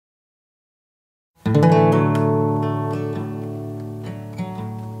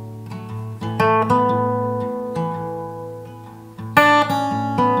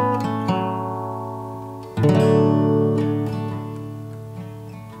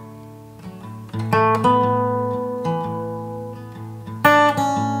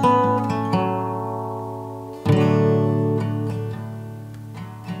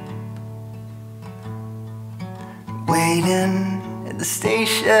Waiting at the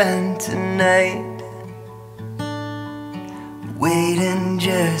station tonight, waiting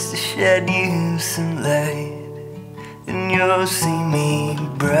just to shed you some light, and you'll see me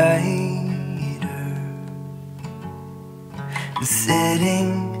brighter. And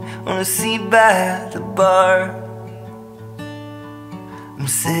sitting on a seat by the bar, I'm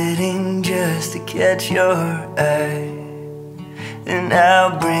sitting just to catch your eye, and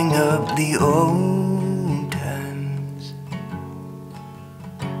I'll bring up the old times,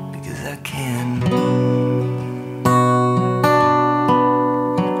 because I can.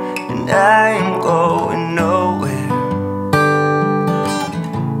 And I am going nowhere,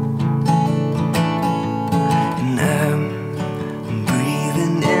 and I'm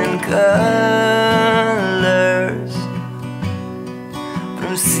breathing in colors, but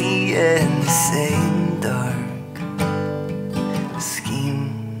I'm seeing the same dark scheme.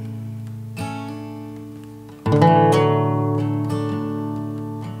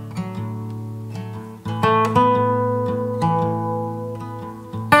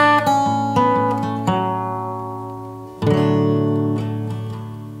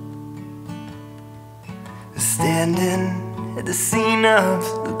 Standing at the scene of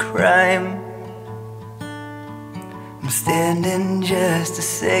the crime, I'm standing just to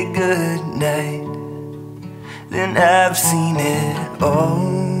say goodnight. Then I've seen it all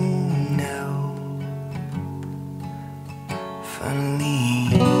now,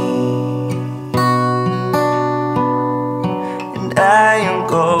 finally. And I am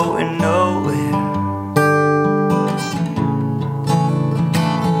going nowhere,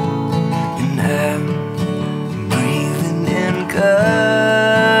 and I'm breathing in colors,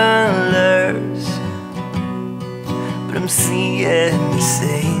 but I'm seeing the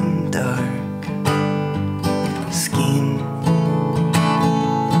same dark scheme.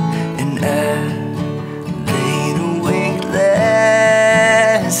 And I laid awake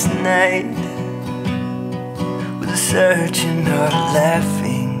last night with a searching heart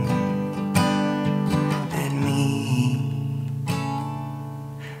laughing at me,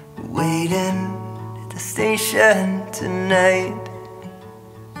 waiting at the station tonight,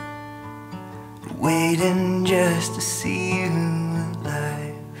 waiting just to see you